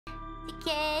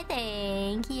Okay,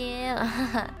 thank you.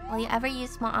 Will you ever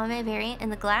use small Ame variant in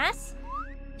the glass?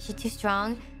 Is she too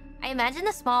strong? I imagine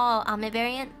the small Ame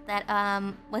variant that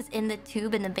was in the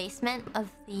tube in the basement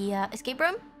of the escape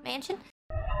room mansion.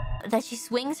 That she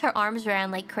swings her arms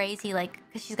around like crazy, like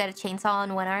because she's got a chainsaw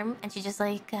on one arm, and she just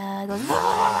like goes.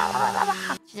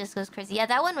 She just goes crazy. Yeah,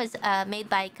 that one was made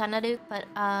by 𝐬𝐭𝐫𝐨𝐧𝐠, but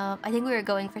I think we were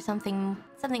going for something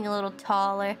a little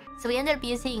taller. So we ended up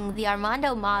using the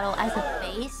Armando model as a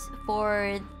base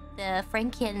for the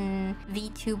Franken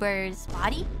VTuber's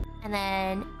body, and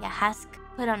then yeah, Hask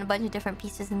put on a bunch of different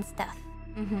pieces and stuff.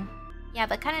 Yeah,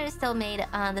 but 𝐬𝐭𝐫𝐴 still made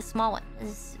the small one.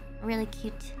 It's really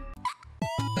cute.